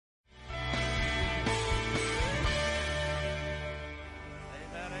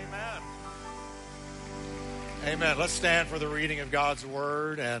Amen. Let's stand for the reading of God's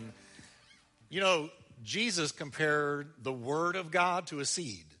word. And, Jesus compared the word of God to a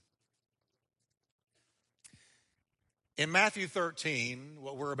seed. In Matthew 13,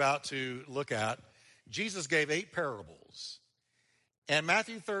 what we're about to look at, Jesus gave 8 parables. And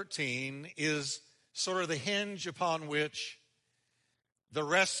Matthew 13 is sort of the hinge upon which the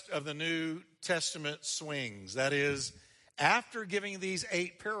rest of the New Testament swings. That is, after giving these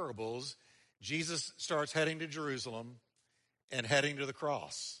 8 parables, Jesus starts heading to Jerusalem and heading to the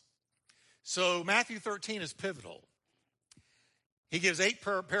cross. So Matthew 13 is pivotal. He gives 8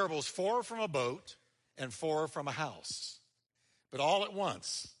 parables, 4 from a boat and 4 from a house. But all at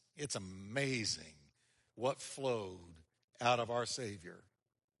once, it's amazing what flowed out of our Savior.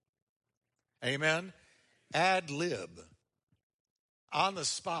 Amen? Ad lib, on the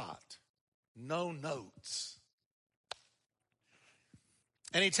spot, no notes.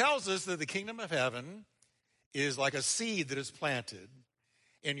 And he tells us that the kingdom of heaven is like a seed that is planted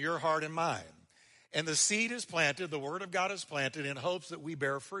in your heart and mind. And the seed is planted, the word of God is planted in hopes that we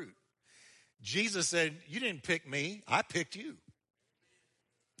bear fruit. Jesus said, you didn't pick me, I picked you.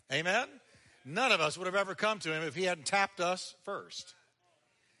 Amen? None of us would have ever come to him if he hadn't tapped us first.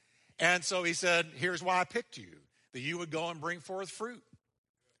 And so he said, here's why I picked you, that you would go and bring forth fruit,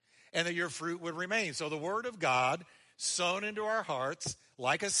 and that your fruit would remain. So the word of God, sown into our hearts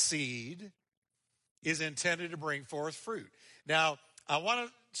like a seed, is intended to bring forth fruit. Now, I want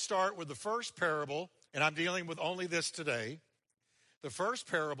to start with the first parable, and I'm dealing with only this today. The first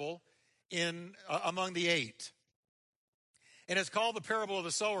parable among the 8. And it's called the parable of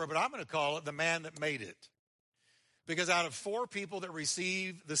the sower, but I'm going to call it the man that made it. Because out of 4 people that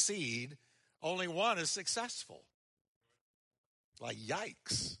receive the seed, only 1 is successful. Like,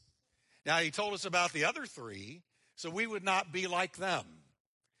 yikes. Now, he told us about the other 3, so we would not be like them.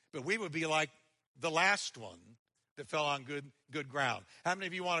 But we would be like the last one that fell on good ground. How many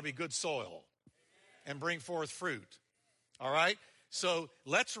of you want to be good soil and bring forth fruit? All right? So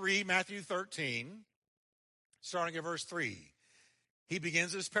let's read Matthew 13, starting at verse 3. He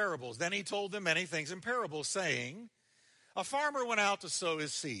begins his parables. Then he told them many things in parables, saying, a farmer went out to sow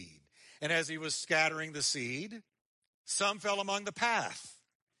his seed. And as he was scattering the seed, some fell among the path.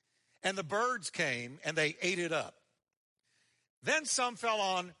 And the birds came and they ate it up. Then some fell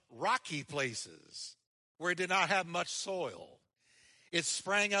on rocky places where it did not have much soil. It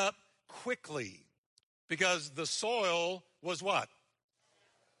sprang up quickly because the soil was what?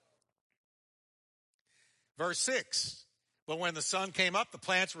 Verse 6, but when the sun came up, the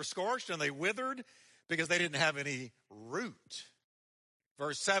plants were scorched and they withered because they didn't have any root.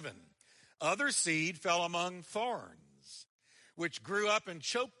 Verse 7, other seed fell among thorns, which grew up and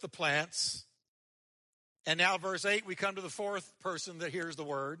choked the plants. And now verse 8, we come to the 4th person that hears the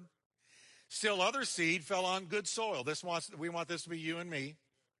word. Still other seed fell on good soil. We want this to be you and me.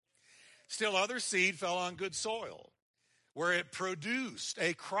 Still other seed fell on good soil, where it produced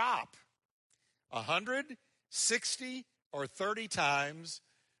a crop 100, 60, or 30 times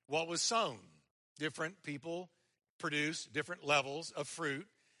what was sown. Different people produce different levels of fruit,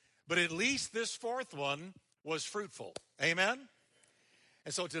 but at least this 4th one was fruitful. Amen?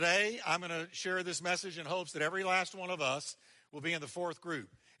 And so today I'm going to share this message in hopes that every last one of us will be in the 4th group,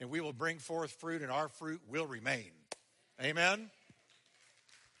 and we will bring forth fruit, and our fruit will remain. Amen?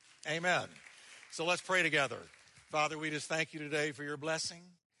 Amen. So let's pray together. Father, we just thank you today for your blessing.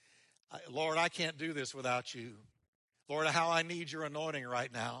 Lord, I can't do this without you. Lord, how I need your anointing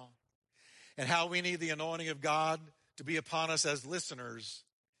right now, and how we need the anointing of God to be upon us as listeners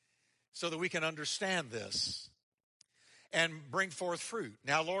so that we can understand this and bring forth fruit.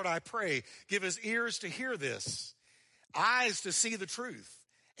 Now, Lord, I pray, give us ears to hear this, eyes to see the truth,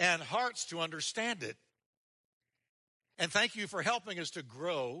 and hearts to understand it. And thank you for helping us to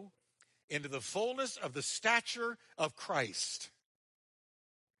grow into the fullness of the stature of Christ.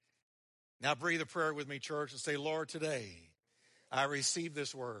 Now breathe a prayer with me, church, and say, Lord, today I receive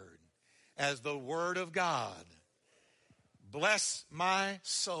this word as the word of God. Bless my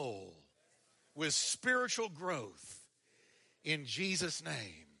soul with spiritual growth in Jesus'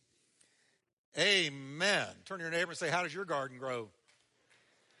 name. Amen. Turn to your neighbor and say, how does your garden grow?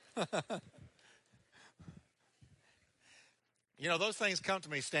 Those things come to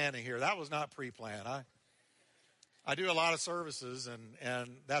me standing here. That was not pre-planned. I do a lot of services, and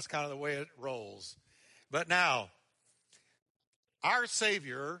that's kind of the way it rolls. But now, our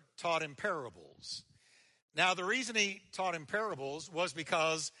Savior taught in parables. Now, the reason he taught in parables was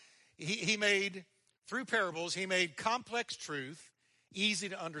because he made, through parables, he made complex truth easy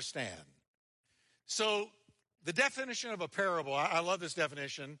to understand. So the definition of a parable, I love this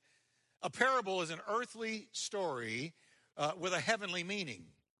definition. A parable is an earthly story with a heavenly meaning.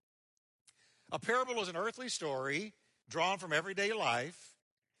 A parable is an earthly story drawn from everyday life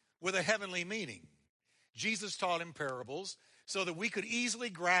with a heavenly meaning. Jesus taught in parables so that we could easily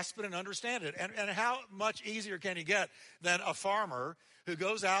grasp it and understand it. And how much easier can you get than a farmer who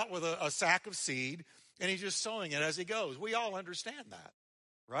goes out with a sack of seed and he's just sowing it as he goes? We all understand that,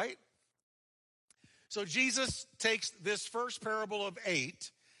 right? So Jesus takes this first parable of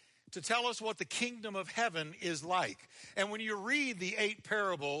 8 to tell us what the kingdom of heaven is like. And when you read the 8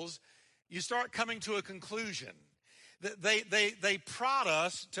 parables, you start coming to a conclusion. They prod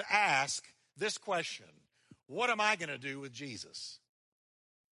us to ask this question: what am I going to do with Jesus?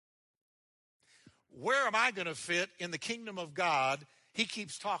 Where am I going to fit in the kingdom of God he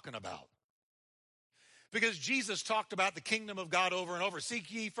keeps talking about? Because Jesus talked about the kingdom of God over and over.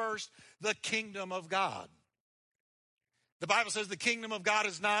 Seek ye first the kingdom of God. The Bible says the kingdom of God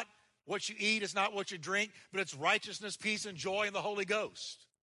is not what you eat, it's not what you drink, but it's righteousness, peace, and joy in the Holy Ghost.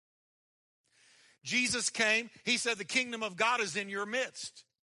 Jesus came, he said the kingdom of God is in your midst.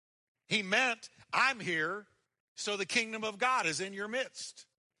 He meant, I'm here, so the kingdom of God is in your midst.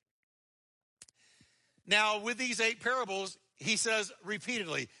 Now, with these 8 parables, he says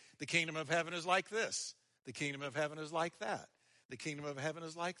repeatedly, the kingdom of heaven is like this. The kingdom of heaven is like that. The kingdom of heaven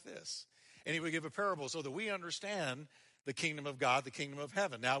is like this. And he would give a parable so that we understand the kingdom of God, the kingdom of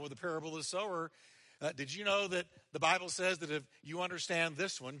heaven. Now, with the parable of the sower, did you know that the Bible says that if you understand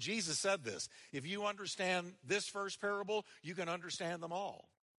this one, Jesus said this, if you understand this first parable, you can understand them all.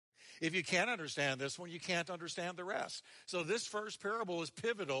 If you can't understand this one, you can't understand the rest. So this first parable is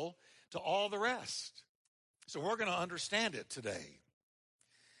pivotal to all the rest. So we're going to understand it today.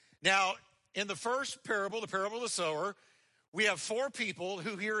 Now, in the first parable, the parable of the sower, we have 4 people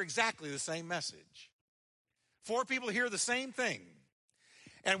who hear exactly the same message. 4 people hear the same thing.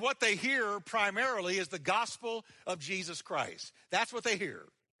 And what they hear primarily is the gospel of Jesus Christ. That's what they hear.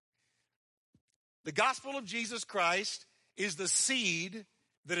 The gospel of Jesus Christ is the seed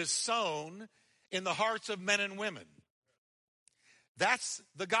that is sown in the hearts of men and women. That's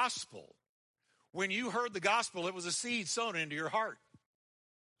the gospel. When you heard the gospel, it was a seed sown into your heart.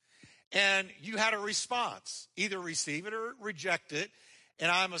 And you had a response, either receive it or reject it. And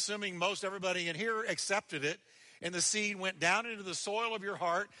I'm assuming most everybody in here accepted it. And the seed went down into the soil of your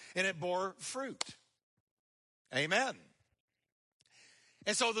heart and it bore fruit. Amen.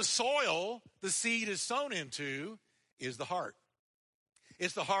 And so the soil the seed is sown into is the heart.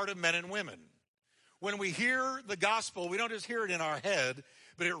 It's the heart of men and women. When we hear the gospel, we don't just hear it in our head,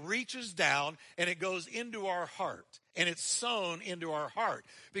 but it reaches down and it goes into our heart. And it's sown into our heart.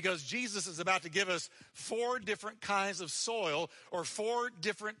 Because Jesus is about to give us 4 different kinds of soil or 4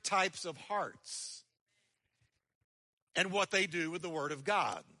 different types of hearts. And what they do with the word of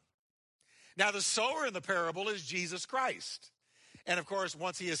God. Now, the sower in the parable is Jesus Christ. And of course,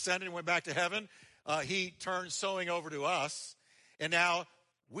 once he ascended and went back to heaven, he turned sowing over to us. And now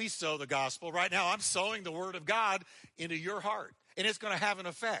we sow the gospel. Right now, I'm sowing the word of God into your heart. And it's going to have an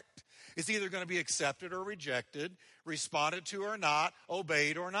effect. It's either going to be accepted or rejected, responded to or not,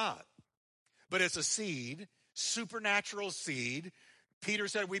 obeyed or not. But it's a seed, supernatural seed. Peter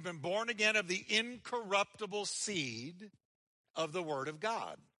said we've been born again of the incorruptible seed of the word of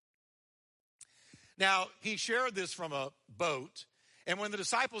God. Now, he shared this from a boat. And when the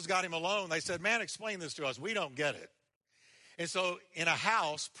disciples got him alone, they said, man, explain this to us. We don't get it. And so in a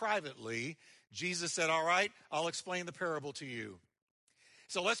house, privately, Jesus said, all right, I'll explain the parable to you.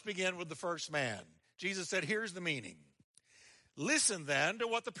 So let's begin with the first man. Jesus said, here's the meaning. Listen then to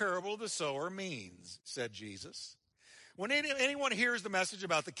what the parable of the sower means, said Jesus. When anyone hears the message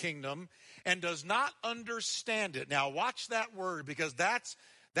about the kingdom and does not understand it. Now watch that word, because that's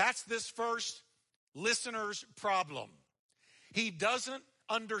this first listener's problem. He doesn't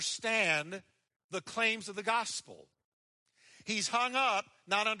understand the claims of the gospel. He's hung up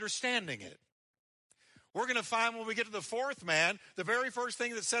not understanding it. We're going to find when we get to the 4th man, the very first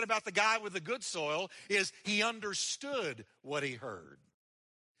thing that's said about the guy with the good soil is he understood what he heard.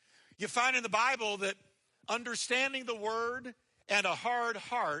 You find in the Bible that understanding the word and a hard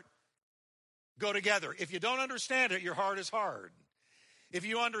heart go together. If you don't understand it, your heart is hard. If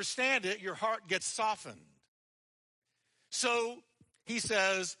you understand it, your heart gets softened. So he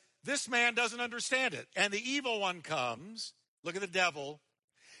says, this man doesn't understand it. And the evil one comes. Look at the devil.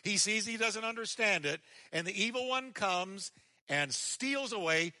 He sees he doesn't understand it. And the evil one comes and steals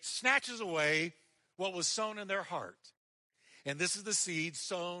away, snatches away what was sown in their heart. And this is the seed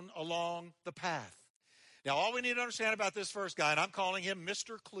sown along the path. Now, all we need to understand about this first guy, and I'm calling him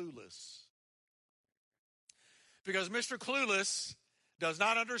Mr. Clueless. Because Mr. Clueless does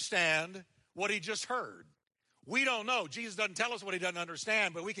not understand what he just heard. We don't know. Jesus doesn't tell us what he doesn't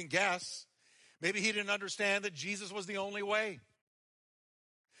understand, but we can guess. Maybe he didn't understand that Jesus was the only way.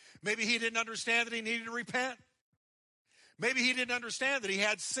 Maybe he didn't understand that he needed to repent. Maybe he didn't understand that he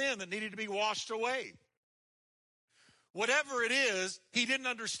had sin that needed to be washed away. Whatever it is, he didn't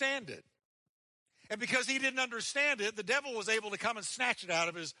understand it. And because he didn't understand it, the devil was able to come and snatch it out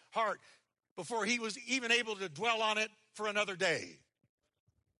of his heart before he was even able to dwell on it for another day.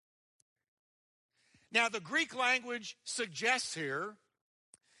 Now, the Greek language suggests here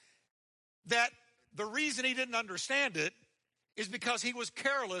that the reason he didn't understand it is because he was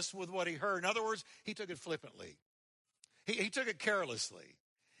careless with what he heard. In other words, he took it flippantly. He took it carelessly.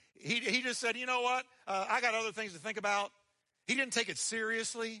 He just said, you know what? I got other things to think about. He didn't take it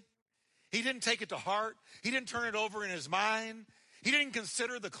seriously. He didn't take it to heart. He didn't turn it over in his mind. He didn't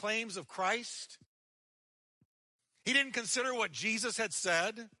consider the claims of Christ. He didn't consider what Jesus had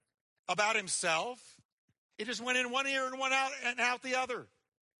said about himself. It just went in one ear and went out the other.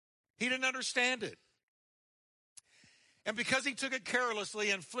 He didn't understand it. And because he took it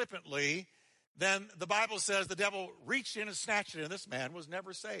carelessly and flippantly, then the Bible says the devil reached in and snatched it, and this man was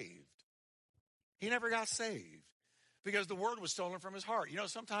never saved. He never got saved because the word was stolen from his heart. You know,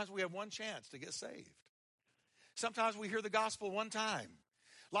 sometimes we have one chance to get saved. Sometimes we hear the gospel one time.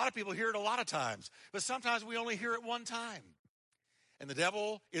 A lot of people hear it a lot of times, but sometimes we only hear it one time. And the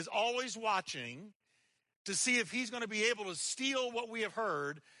devil is always watching to see if he's going to be able to steal what we have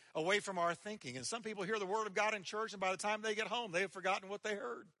heard away from our thinking. And some people hear the word of God in church, and by the time they get home, they have forgotten what they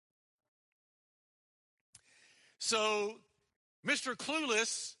heard. So, Mr.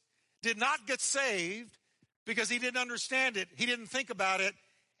 Clueless did not get saved because he didn't understand it. He didn't think about it,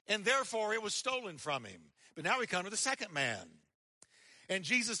 and therefore it was stolen from him. But now we come to the second man. And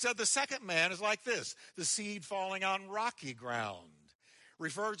Jesus said the second man is like this: the seed falling on rocky ground.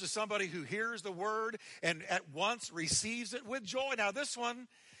 Refers to somebody who hears the word and at once receives it with joy. Now this one,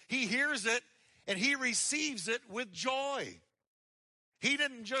 he hears it and he receives it with joy. He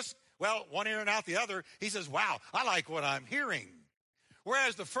didn't just, one ear and out the other. He says, wow, I like what I'm hearing.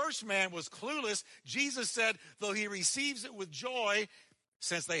 Whereas the first man was clueless, Jesus said, though he receives it with joy,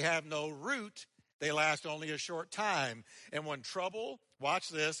 since they have no root, they last only a short time. And when trouble, watch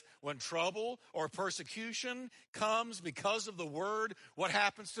this, when trouble or persecution comes because of the word, what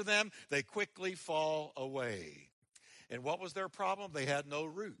happens to them? They quickly fall away. And what was their problem? They had no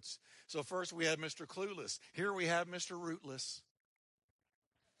roots. So first we had Mr. Clueless. Here we have Mr. Rootless.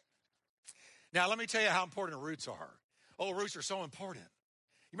 Now let me tell you how important roots are. Oh, roots are so important.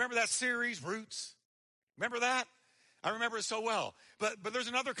 You remember that series, Roots? Remember that? I remember it so well. But there's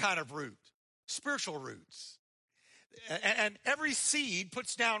another kind of root. Spiritual roots. And every seed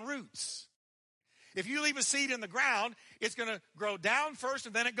puts down roots. If you leave a seed in the ground, it's going to grow down first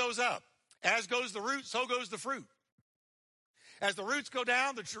and then it goes up. As goes the root, so goes the fruit. As the roots go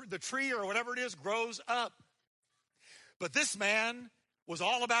down, the tree or whatever it is grows up. But this man was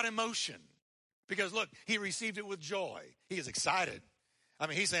all about emotion. Because look, he received it with joy. He is excited. I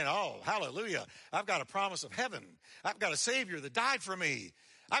mean, he's saying, oh, hallelujah. I've got a promise of heaven. I've got a Savior that died for me.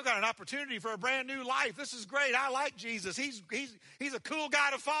 I've got an opportunity for a brand new life. This is great. I like Jesus. He's a cool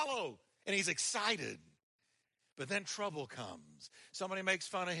guy to follow. And he's excited. But then trouble comes. Somebody makes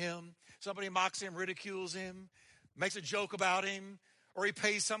fun of him. Somebody mocks him, ridicules him, makes a joke about him, or he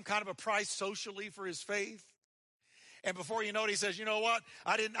pays some kind of a price socially for his faith. And before you know it, he says, you know what?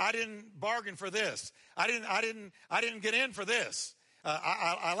 I didn't bargain for this. I didn't get in for this.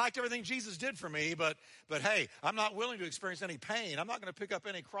 I liked everything Jesus did for me, but hey, I'm not willing to experience any pain. I'm not going to pick up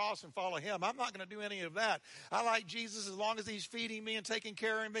any cross and follow him. I'm not going to do any of that. I like Jesus as long as he's feeding me and taking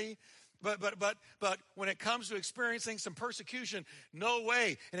care of me. But when it comes to experiencing some persecution, no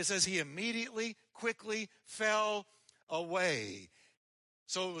way. And it says he immediately, quickly fell away.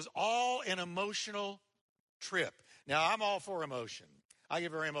 So it was all an emotional trip. Now, I'm all for emotion. I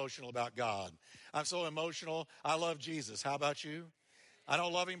get very emotional about God. I'm so emotional. I love Jesus. How about you? I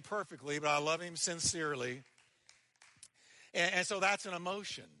don't love him perfectly, but I love him sincerely. And so that's an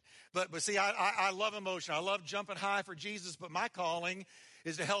emotion. But see, I love emotion. I love jumping high for Jesus, but my calling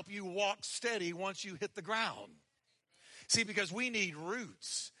is to help you walk steady once you hit the ground. See, because we need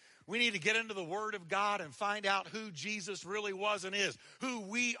roots. We need to get into the Word of God and find out who Jesus really was and is, who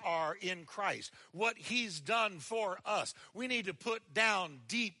we are in Christ, what he's done for us. We need to put down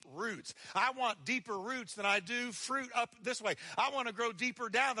deep roots. I want deeper roots than I do fruit up this way. I want to grow deeper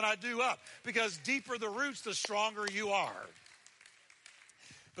down than I do up, because deeper the roots, the stronger you are.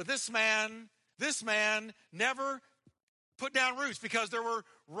 But this man never put down roots because there were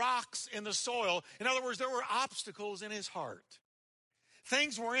rocks in the soil. In other words, there were obstacles in his heart.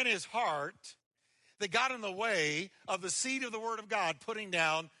 Things were in his heart that got in the way of the seed of the word of God putting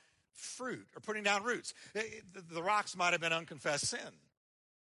down fruit or putting down roots. The rocks might have been unconfessed sin.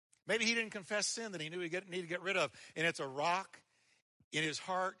 Maybe he didn't confess sin that he knew he needed to get rid of. And it's a rock in his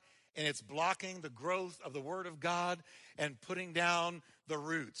heart, and it's blocking the growth of the word of God and putting down the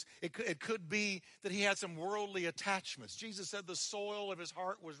roots. It could be that he had some worldly attachments. Jesus said the soil of his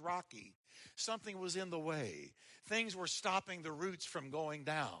heart was rocky. Something was in the way. Things were stopping the roots from going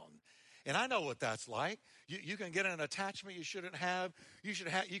down. And I know what that's like. You can get an attachment you shouldn't have.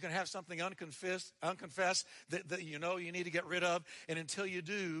 You can have something unconfessed that you know you need to get rid of. And until you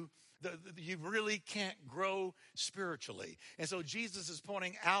do, you really can't grow spiritually. And so Jesus is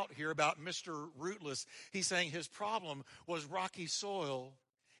pointing out here about Mr. Rootless. He's saying his problem was rocky soil.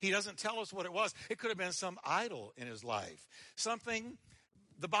 He doesn't tell us what it was. It could have been some idol in his life. Something,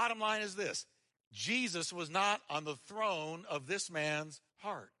 the bottom line is this. Jesus was not on the throne of this man's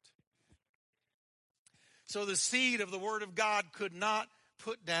heart. So the seed of the word of God could not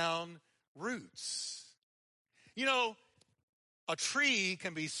put down roots. You know, a tree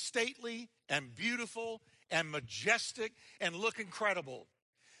can be stately and beautiful and majestic and look incredible.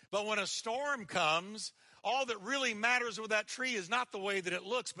 But when a storm comes, all that really matters with that tree is not the way that it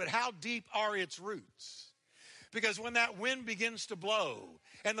looks, but how deep are its roots. Because when that wind begins to blow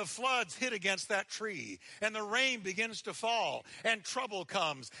and the floods hit against that tree and the rain begins to fall and trouble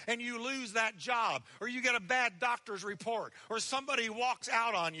comes and you lose that job or you get a bad doctor's report or somebody walks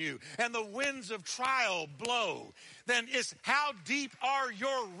out on you and the winds of trial blow, then it's how deep are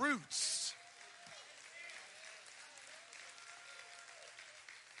your roots?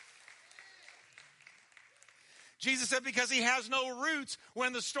 Jesus said because he has no roots,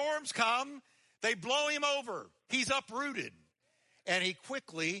 when the storms come, they blow him over. He's uprooted. And he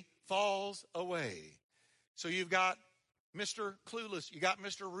quickly falls away. So you've got Mr. Clueless. You got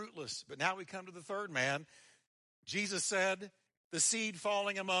Mr. Rootless. But now we come to the third man. Jesus said the seed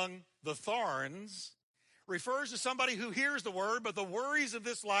falling among the thorns refers to somebody who hears the word, but the worries of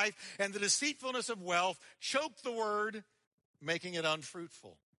this life and the deceitfulness of wealth choke the word, making it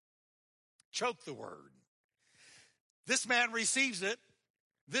unfruitful. Choke the word. This man receives it.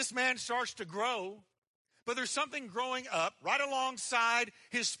 This man starts to grow, but there's something growing up right alongside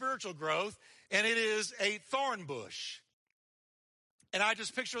his spiritual growth, and it is a thorn bush. And I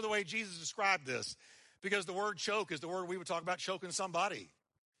just picture the way Jesus described this, because the word choke is the word we would talk about choking somebody.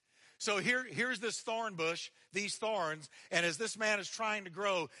 So here's this thorn bush, these thorns, and as this man is trying to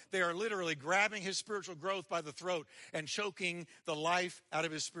grow, they are literally grabbing his spiritual growth by the throat and choking the life out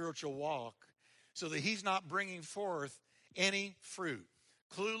of his spiritual walk so that he's not bringing forth any fruit.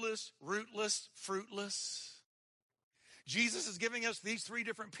 Clueless, rootless, fruitless. Jesus is giving us these three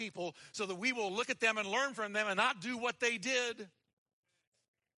different people so that we will look at them and learn from them and not do what they did.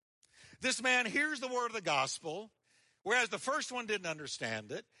 This man hears the word of the gospel, whereas the first one didn't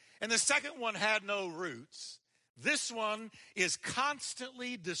understand it, and the second one had no roots. This one is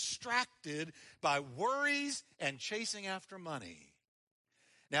constantly distracted by worries and chasing after money.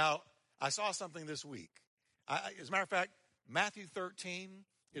 Now, I saw something this week. As a matter of fact, Matthew 13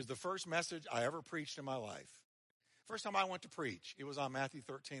 is the first message I ever preached in my life. First time I went to preach, it was on Matthew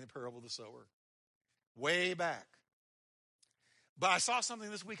 13, the parable of the sower. Way back. But I saw something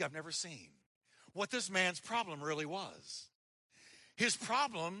this week I've never seen. What this man's problem really was. His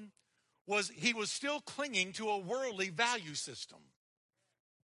problem was he was still clinging to a worldly value system.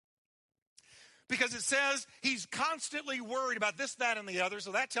 Because it says he's constantly worried about this, that, and the other.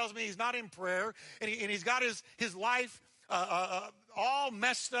 So that tells me he's not in prayer. And he's got his life all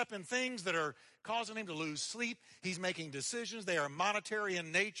messed up in things that are causing him to lose sleep. He's making decisions. They are monetary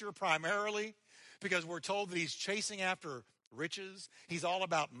in nature primarily. Because we're told that he's chasing after riches. He's all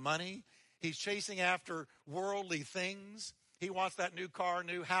about money. He's chasing after worldly things. He wants that new car,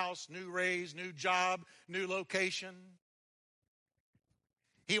 new house, new raise, new job, new location.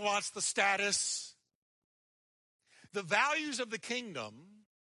 He wants the status. The values of the kingdom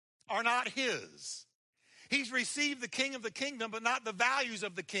are not his. He's received the king of the kingdom, but not the values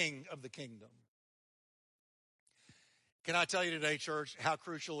of the king of the kingdom. Can I tell you today, church, how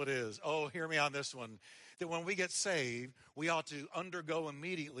crucial it is? Oh, hear me on this one. That when we get saved, we ought to undergo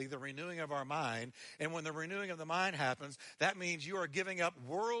immediately the renewing of our mind. And when the renewing of the mind happens, that means you are giving up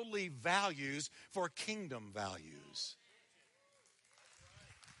worldly values for kingdom values.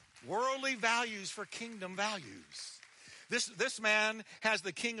 Worldly values for kingdom values. This man has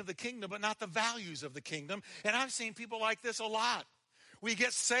the king of the kingdom, but not the values of the kingdom. And I've seen people like this a lot. We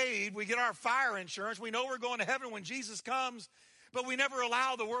get saved, we get our fire insurance, we know we're going to heaven when Jesus comes, but we never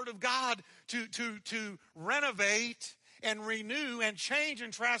allow the word of God to renovate and renew and change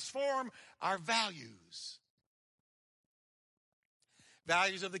and transform our values.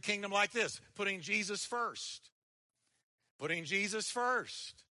 Values of the kingdom like this: putting Jesus first. Putting Jesus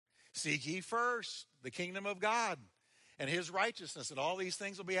first. Seek ye first the kingdom of God and his righteousness, and all these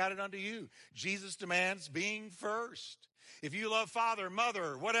things will be added unto you. Jesus demands being first. If you love father,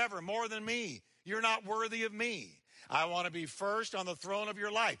 mother, whatever, more than me, you're not worthy of me. I want to be first on the throne of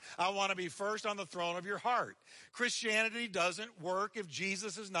your life. I want to be first on the throne of your heart. Christianity doesn't work if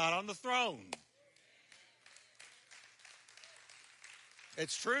Jesus is not on the throne.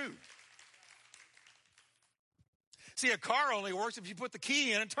 It's true. See, a car only works if you put the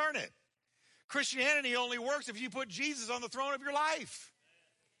key in and turn it. Christianity only works if you put Jesus on the throne of your life.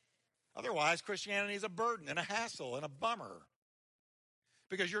 Otherwise, Christianity is a burden and a hassle and a bummer,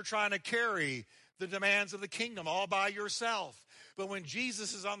 because you're trying to carry the demands of the kingdom all by yourself. But when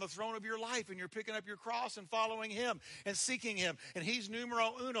Jesus is on the throne of your life and you're picking up your cross and following him and seeking him, and he's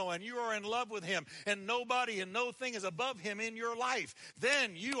numero uno, and you are in love with him, and nobody and no thing is above him in your life,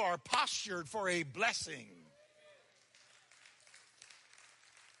 then you are postured for a blessing.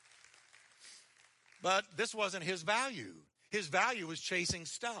 But this wasn't his value. His value was chasing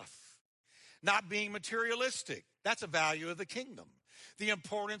stuff, not being materialistic. That's a value of the kingdom. The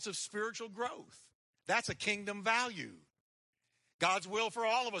importance of spiritual growth, that's a kingdom value. God's will for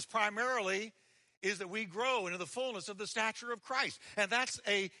all of us primarily is that we grow into the fullness of the stature of Christ. And that's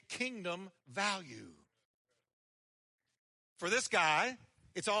a kingdom value. For this guy,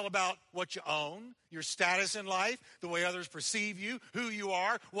 it's all about what you own, your status in life, the way others perceive you, who you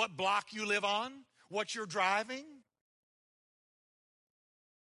are, what block you live on, what you're driving.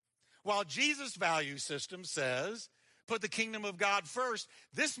 While Jesus' value system says, put the kingdom of God first,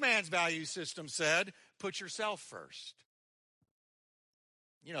 this man's value system said, put yourself first.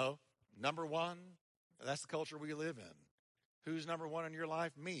 You know, number one, that's the culture we live in. Who's number one in your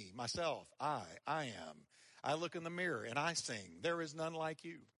life? Me, myself, I am. I look in the mirror and I sing, there is none like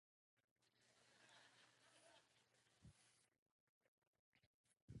you.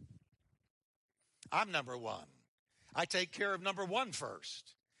 I'm number one. I take care of number one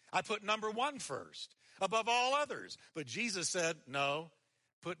first. I put number one first above all others. But Jesus said, no,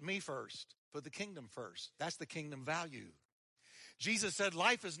 put me first. Put the kingdom first. That's the kingdom value. Jesus said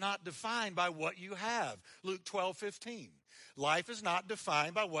life is not defined by what you have. Luke 12:15. Life is not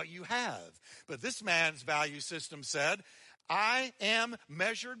defined by what you have. But this man's value system said, I am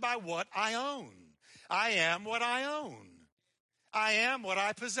measured by what I own. I am what I own. I am what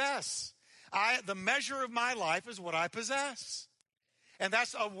I possess. The measure of my life is what I possess. And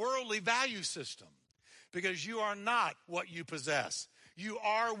that's a worldly value system, because you are not what you possess. You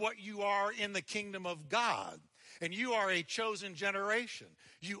are what you are in the kingdom of God. And you are a chosen generation.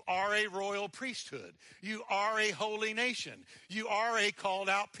 You are a royal priesthood. You are a holy nation. You are a called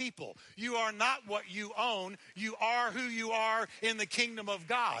out people. You are not what you own. You are who you are in the kingdom of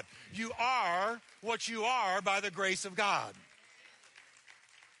God. You are what you are by the grace of God.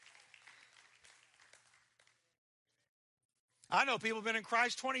 I know people have been in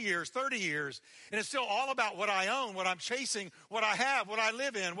Christ 20 years, 30 years, and it's still all about what I own, what I'm chasing, what I have, what I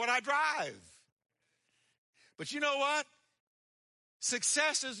live in, what I drive. But you know what?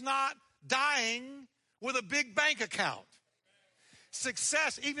 Success is not dying with a big bank account.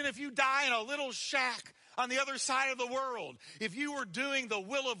 Success, even if you die in a little shack on the other side of the world, if you were doing the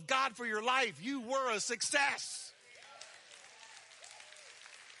will of God for your life, you were a success.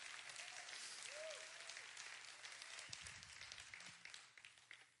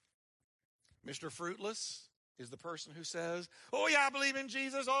 Mr. Fruitless is the person who says, oh yeah, I believe in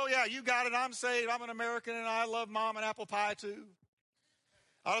Jesus. Oh yeah, you got it. I'm saved. I'm an American and I love mom and apple pie too.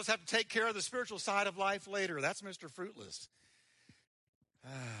 I'll just have to take care of the spiritual side of life later. That's Mr. Fruitless.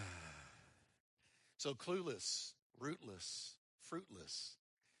 So clueless, rootless, fruitless.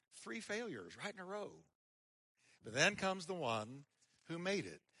 3 failures right in a row. But then comes the one who made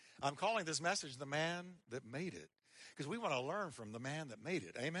it. I'm calling this message the man that made it, because we want to learn from the man that made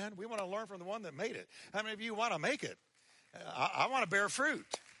it. Amen? We want to learn from the one that made it. How many of you want to make it? I want to bear fruit,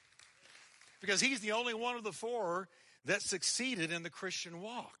 because he's the only one of the 4 that succeeded in the Christian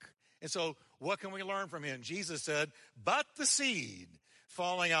walk. And so what can we learn from him? Jesus said, but the seed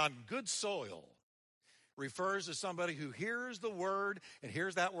falling on good soil refers to somebody who hears the word and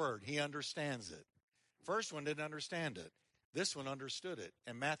hears that word. He understands it. First one didn't understand it. This one understood it.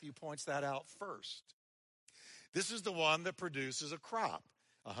 And Matthew points that out first. This is the one that produces a crop,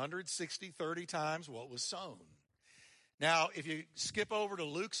 160, 30 times what was sown. Now, if you skip over to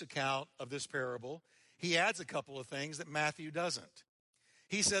Luke's account of this parable, he adds a couple of things that Matthew doesn't.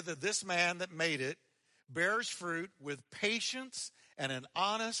 He said that this man that made it bears fruit with patience and an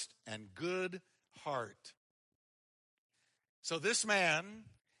honest and good heart. So this man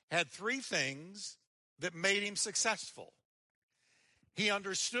had three things that made him successful. He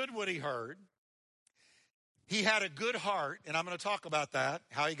understood what he heard. He had a good heart, and I'm going to talk about that,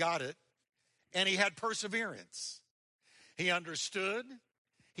 how he got it. And he had perseverance. He understood,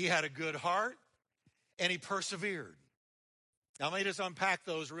 he had a good heart, and he persevered. Now, let me just unpack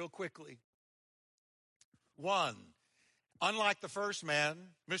those real quickly. One, unlike the first man,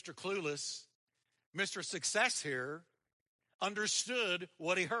 Mr. Clueless, Mr. Success here understood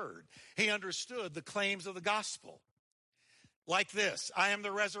what he heard. He understood the claims of the gospel. Like this, I am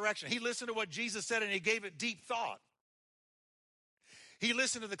the resurrection. He listened to what Jesus said and he gave it deep thought. He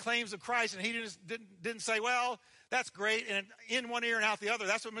listened to the claims of Christ and he didn't say, well, that's great, and in one ear and out the other.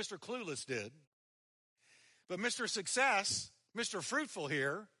 That's what Mr. Clueless did. But Mr. Success, Mr. Fruitful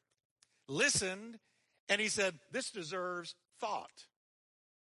here, listened and he said, this deserves thought.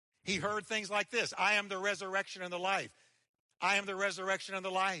 He heard things like this: I am the resurrection and the life. I am the resurrection and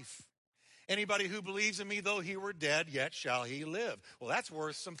the life. Anybody who believes in me, though he were dead, yet shall he live. Well, that's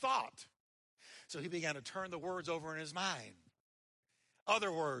worth some thought. So he began to turn the words over in his mind.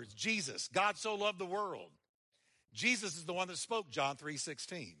 Other words, Jesus, God so loved the world. Jesus is the one that spoke John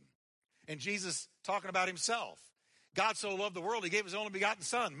 3:16. And Jesus talking about himself. God so loved the world, he gave his only begotten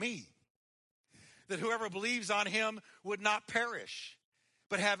son, me. That whoever believes on him would not perish,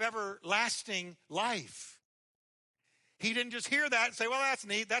 but have everlasting life. He didn't just hear that and say, well, that's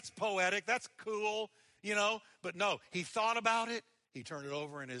neat, that's poetic, that's cool, But no, he thought about it. He turned it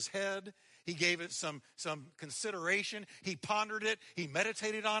over in his head. He gave it some consideration. He pondered it. He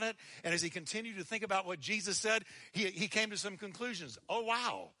meditated on it. And as he continued to think about what Jesus said, he came to some conclusions. Oh,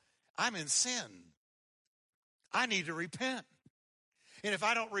 wow, I'm in sin. I need to repent. And if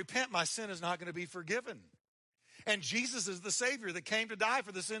I don't repent, my sin is not going to be forgiven. And Jesus is the Savior that came to die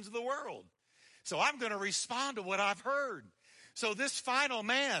for the sins of the world. So I'm going to respond to what I've heard. So this final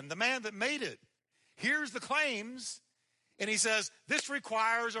man, the man that made it, hears the claims, and he says, this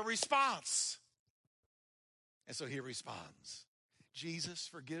requires a response. And so he responds, Jesus,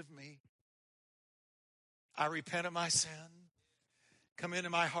 forgive me. I repent of my sin. Come into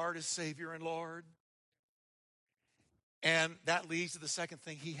my heart as Savior and Lord. And that leads to the second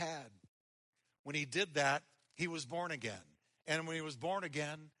thing he had. When he did that, he was born again. And when he was born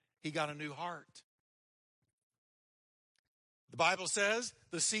again, he got a new heart. The Bible says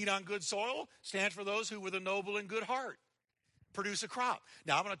the seed on good soil stands for those who with a noble and good heart produce a crop.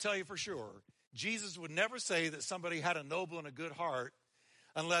 Now, I'm going to tell you for sure, Jesus would never say that somebody had a noble and a good heart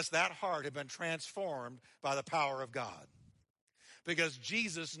unless that heart had been transformed by the power of God. Because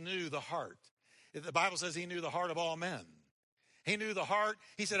Jesus knew the heart. The Bible says he knew the heart of all men. He knew the heart.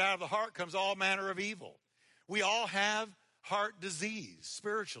 He said out of the heart comes all manner of evil. We all have heart disease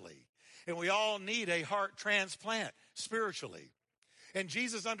spiritually. And we all need a heart transplant spiritually. And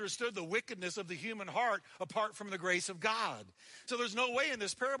Jesus understood the wickedness of the human heart apart from the grace of God. So there's no way in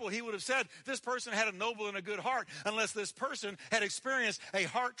this parable he would have said this person had a noble and a good heart unless this person had experienced a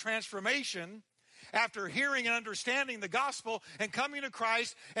heart transformation after hearing and understanding the gospel and coming to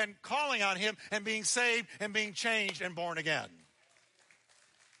Christ and calling on him and being saved and being changed and born again.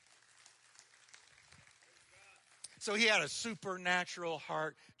 So he had a supernatural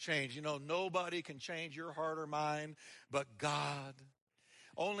heart change. Nobody can change your heart or mine but God.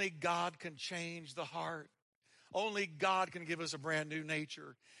 Only God can change the heart. Only God can give us a brand new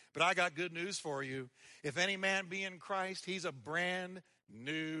nature. But I got good news for you. If any man be in Christ, he's a brand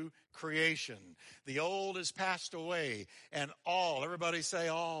new creation. The old is passed away, and all, everybody say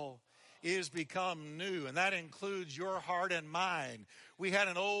all, is become new. And that includes your heart and mine. We had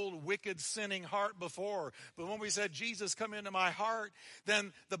an old, wicked, sinning heart before. But when we said, Jesus, come into my heart,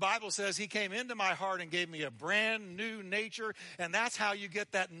 then the Bible says he came into my heart and gave me a brand new nature. And that's how you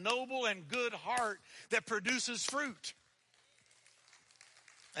get that noble and good heart that produces fruit.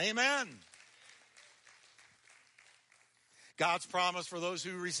 Amen. God's promise for those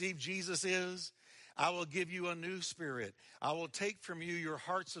who receive Jesus is, I will give you a new spirit. I will take from you your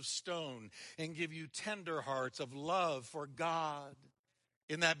hearts of stone and give you tender hearts of love for God.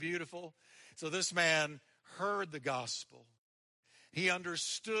 Isn't that beautiful? So this man heard the gospel. He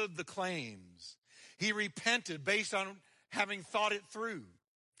understood the claims. He repented based on having thought it through.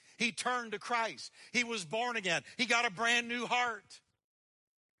 He turned to Christ. He was born again. He got a brand new heart.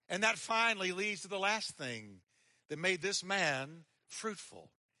 And that finally leads to the last thing that made this man fruitful.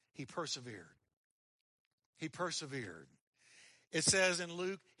 He persevered. He persevered. It says in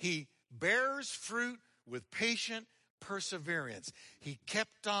Luke, he bears fruit with patient perseverance. He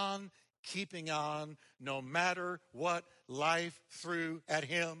kept on keeping on no matter what life threw at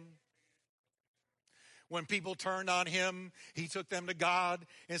him. When people turned on him, he took them to God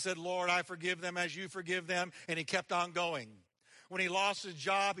and said, Lord, I forgive them as you forgive them. And he kept on going. When he lost his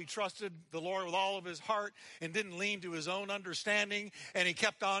job, he trusted the Lord with all of his heart and didn't lean to his own understanding, and he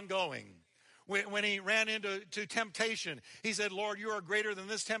kept on going. When he ran into temptation, he said, Lord, you are greater than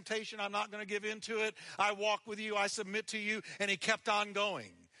this temptation. I'm not going to give in to it. I walk with you. I submit to you. And he kept on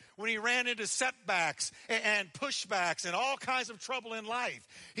going. When he ran into setbacks and pushbacks and all kinds of trouble in life,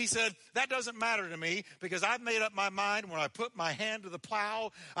 he said, that doesn't matter to me because I've made up my mind when I put my hand to the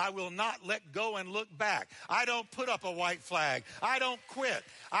plow, I will not let go and look back. I don't put up a white flag. I don't quit.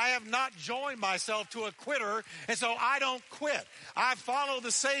 I have not joined myself to a quitter, and so I don't quit. I follow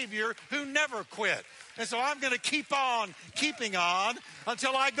the Savior who never quit. And so I'm going to keep on keeping on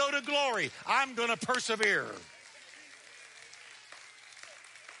until I go to glory. I'm going to persevere.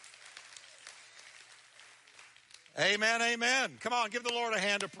 Amen, amen. Come on, give the Lord a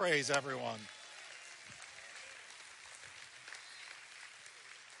hand of praise, everyone.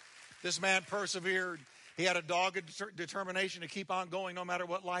 This man persevered. He had a dogged determination to keep on going no matter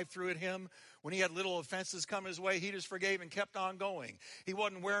what life threw at him. When he had little offenses come his way, he just forgave and kept on going. He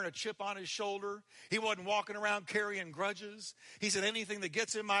wasn't wearing a chip on his shoulder. He wasn't walking around carrying grudges. He said, anything that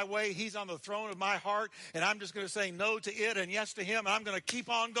gets in my way, he's on the throne of my heart, and I'm just going to say no to it and yes to him, and I'm going to keep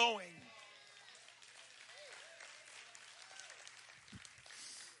on going.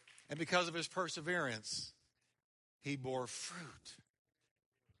 And because of his perseverance, he bore fruit.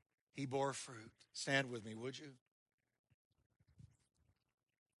 He bore fruit. Stand with me, would you?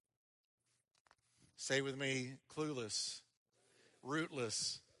 Say with me, clueless,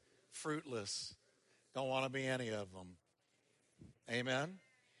 rootless, fruitless. Don't want to be any of them. Amen?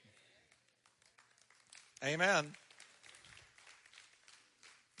 Amen.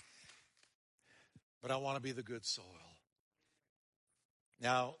 But I want to be the good soil.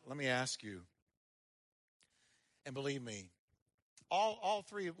 Now, let me ask you, and believe me, all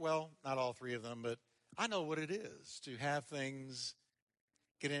three, well, not all three of them, but I know what it is to have things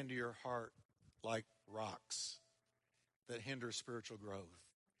get into your heart like rocks that hinder spiritual growth,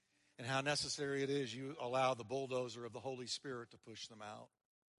 and how necessary it is you allow the bulldozer of the Holy Spirit to push them out.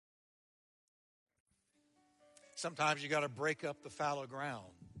 Sometimes you got to break up the fallow ground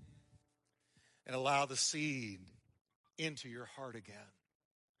and allow the seed into your heart again.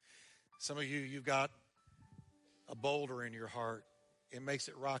 Some of you, you've got a boulder in your heart. It makes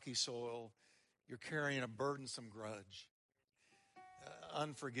it rocky soil. You're carrying a burdensome grudge,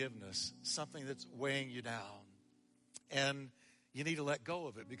 unforgiveness, something that's weighing you down. And you need to let go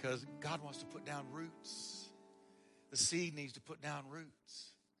of it because God wants to put down roots. The seed needs to put down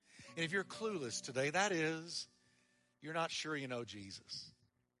roots. And if you're clueless today, that is, you're not sure you know Jesus.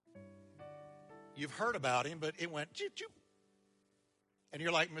 You've heard about him, but it went choo-choo. And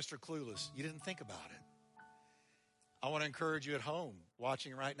you're like Mr. Clueless. You didn't think about it. I want to encourage you at home,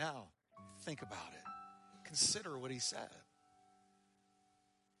 watching right now, think about it. Consider what he said.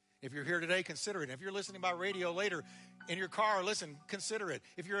 If you're here today, consider it. If you're listening by radio later, in your car, listen, consider it.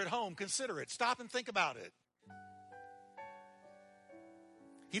 If you're at home, consider it. Stop and think about it.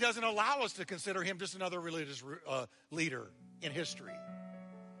 He doesn't allow us to consider him just another religious leader in history.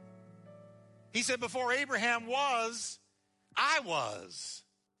 He said, before Abraham was, I was.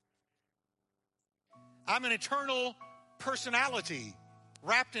 I'm an eternal personality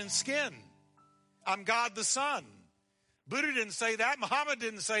wrapped in skin. I'm God the Son. Buddha didn't say that. Muhammad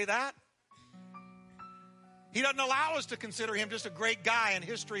didn't say that. He doesn't allow us to consider him just a great guy in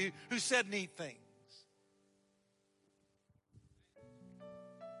history who said neat things.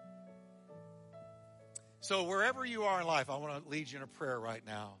 So wherever you are in life, I want to lead you in a prayer right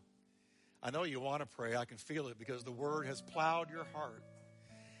now. I know you want to pray. I can feel it because the word has plowed your heart.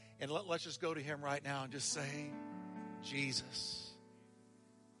 And let's just go to him right now and just say, Jesus,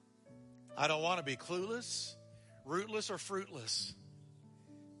 I don't want to be clueless, rootless, or fruitless.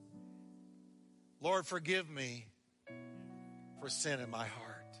 Lord, forgive me for sin in my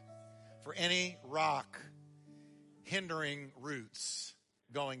heart, for any rock hindering roots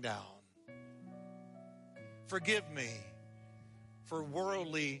going down. Forgive me for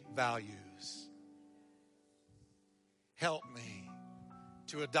worldly values. Help me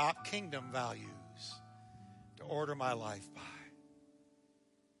to adopt kingdom values to order my life by.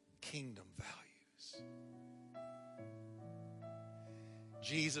 Kingdom values.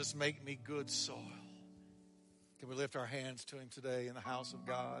 Jesus, make me good soil. Can we lift our hands to him today in the house of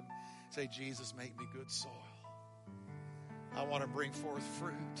God? Say, Jesus, make me good soil. I want to bring forth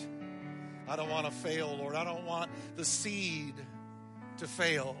fruit. I don't want to fail, Lord. I don't want the seed to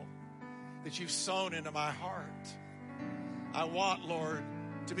fail. that you've sown into my heart. I want, Lord,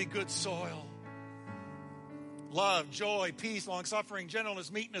 to be good soil. Love, joy, peace, long-suffering,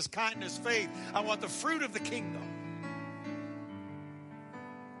 gentleness, meekness, kindness, faith. I want the fruit of the kingdom.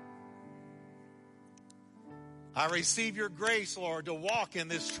 I receive your grace, Lord, to walk in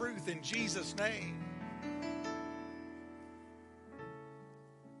this truth in Jesus' name.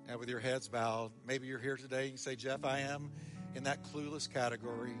 And with your heads bowed, maybe you're here today and you say, Jeff, I am in that clueless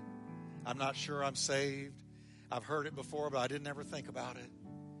category. I'm not sure I'm saved. I've heard it before, but I didn't ever think about it.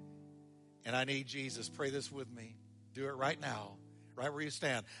 And I need Jesus. Pray this with me. Do it right now, right where you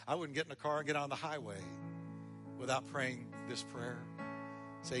stand. I wouldn't get in a car and get on the highway without praying this prayer.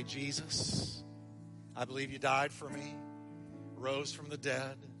 Say, Jesus, I believe you died for me, rose from the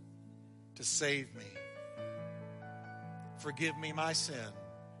dead to save me. Forgive me my sin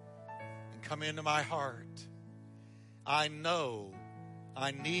and come into my heart. I know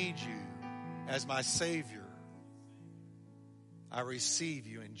I need you as my Savior. I receive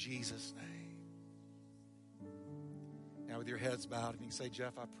you in Jesus' name. Now with your heads bowed, if you can say,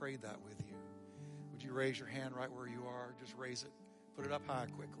 Jeff, I prayed that with you. Would you raise your hand right where you are? Just raise it. Put it up high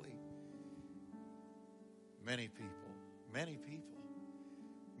quickly. Many people, many people,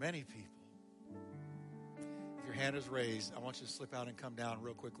 many people. If your hand is raised, I want you to slip out and come down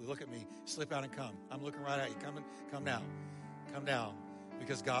real quickly. Look at me. Slip out and come. I'm looking right at you. Come down. Come down.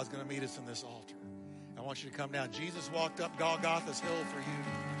 Because God's going to meet us in this altar. I want you to come down. Jesus walked up Golgotha's hill for you.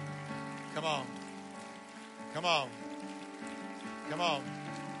 Come on. Come on. Come on.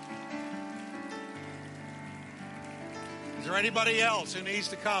 Is there anybody else who needs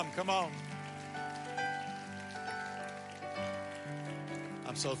to come? Come on.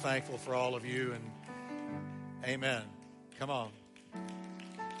 I'm so thankful for all of you, and amen. Come on.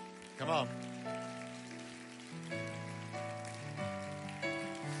 Come on.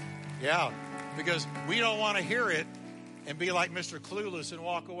 Yeah, because we don't want to hear it and be like Mr. Clueless and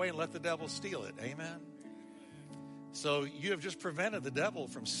walk away and let the devil steal it. Amen. So you have just prevented the devil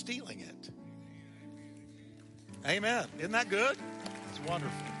from stealing it. Amen. Isn't that good? It's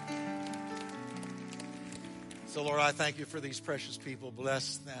wonderful. So, Lord, I thank you for these precious people.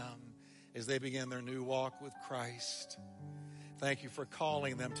 Bless them as they begin their new walk with Christ. Thank you for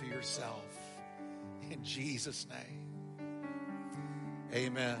calling them to yourself. In Jesus' name.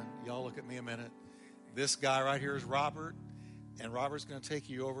 Amen. Y'all look at me a minute. This guy right here is Robert. And Robert's going to take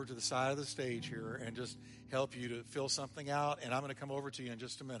you over to the side of the stage here and just help you to fill something out. And I'm going to come over to you in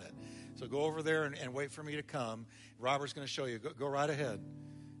just a minute. So go over there and wait for me to come. Robert's going to show you. Go right ahead.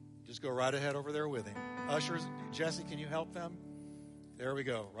 Just go right ahead over there with him. Ushers, Jesse, can you help them? There we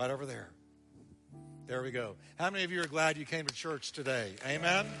go. Right over there. There we go. How many of you are glad you came to church today?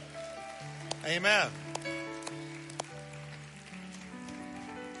 Amen? Amen.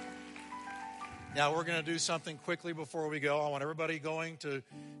 Now, we're going to do something quickly before we go. I want everybody going to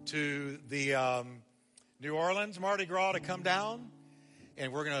the New Orleans Mardi Gras to come down.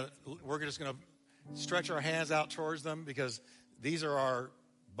 And we're just going to stretch our hands out towards them because these are our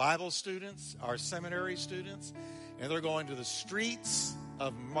Bible students, our seminary students, and they're going to the streets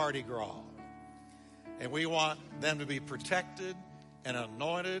of Mardi Gras. And we want them to be protected and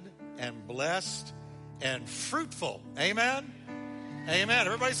anointed and blessed and fruitful. Amen? Amen.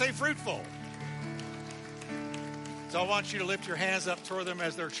 Everybody say fruitful. So I want you to lift your hands up toward them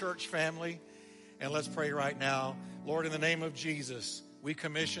as their church family. And let's pray right now. Lord, in the name of Jesus, we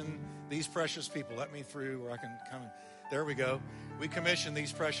commission these precious people. Let me through where I can come. There we go. We commission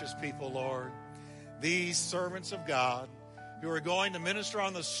these precious people, Lord. These servants of God who are going to minister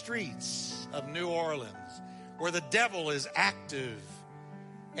on the streets of New Orleans, where the devil is active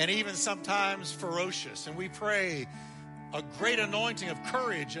and even sometimes ferocious. And we pray a great anointing of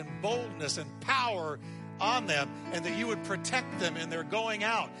courage and boldness and power on them, and that you would protect them in their going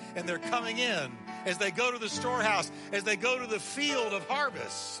out and their coming in, as they go to the storehouse, as they go to the field of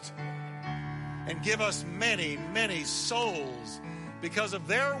harvest, and give us many, many souls because of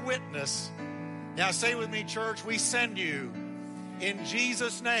their witness. Now say with me, church, we send you in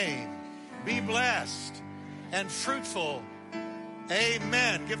Jesus' name. Be blessed and fruitful.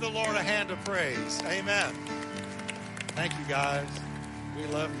 Amen. Give the Lord a hand of praise. Amen. Thank you, guys. We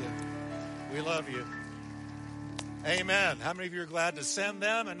love you. We love you. Amen. How many of you are glad to send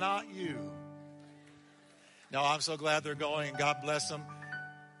them and not you? No, I'm so glad they're going. God bless them.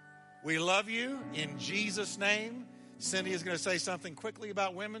 We love you in Jesus' name. Cindy is going to say something quickly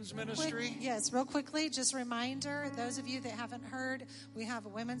about women's ministry. Yes, real quickly, just a reminder, those of you that haven't heard, we have a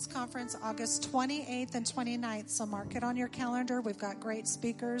women's conference August 28th and 29th, so mark it on your calendar. We've got great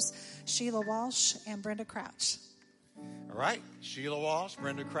speakers, Sheila Walsh and Brenda Crouch. All right, Sheila Walsh,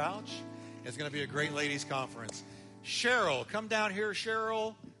 Brenda Crouch, It's going to be a great ladies' conference. Cheryl, come down here,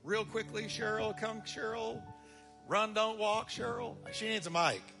 Cheryl. Real quickly, Cheryl. Come, Cheryl. Run, don't walk, Cheryl. She needs a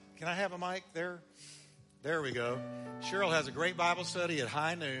mic. Can I have a mic there? There we go. Cheryl has a great Bible study at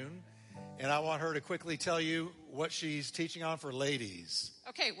high noon, and I want her to quickly tell you what she's teaching on for ladies.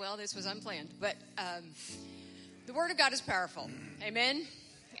 Okay, well, this was unplanned, but the Word of God is powerful. Amen?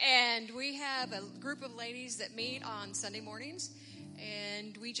 And we have a group of ladies that meet on Sunday mornings,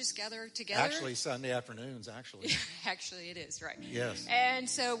 and we just gather together. Actually, Sunday afternoons, actually. Actually, it is, right. Yes. And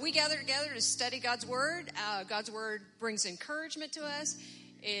so we gather together to study God's Word. God's Word brings encouragement to us.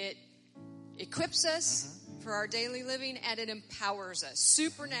 It equips us for our daily living, and it empowers us,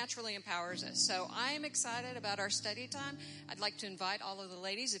 supernaturally empowers us. So I am excited about our study time. I'd like to invite all of the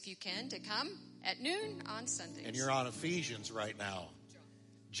ladies, if you can, to come at noon on Sundays. And you're on Ephesians right now.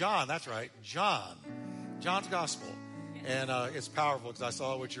 John, that's right. John's Gospel. And it's powerful because I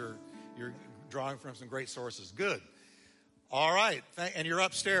saw what you're drawing from some great sources. Good. All right. And you're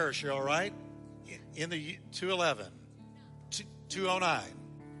upstairs, Cheryl, right? In the 211. 209.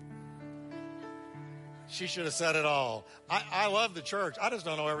 She should have said it all. I love the church. I just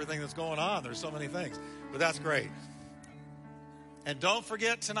don't know everything that's going on. There's so many things. But that's great. And don't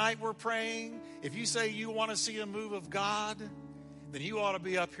forget, tonight we're praying. If you say you want to see a move of God, then you ought to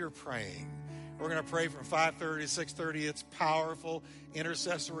be up here praying. We're going to pray from 5:30 to 6:30. It's powerful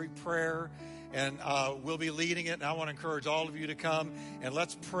intercessory prayer. And we'll be leading it. And I want to encourage all of you to come. And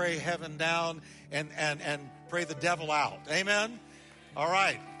let's pray heaven down and pray the devil out. Amen? All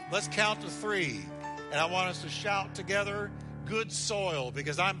right. Let's count to 3. And I want us to shout together, good soil,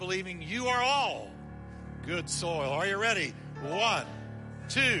 because I'm believing you are all good soil. Are you ready? 1,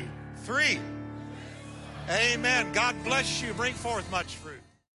 2, 3. Amen. God bless you. Bring forth much fruit.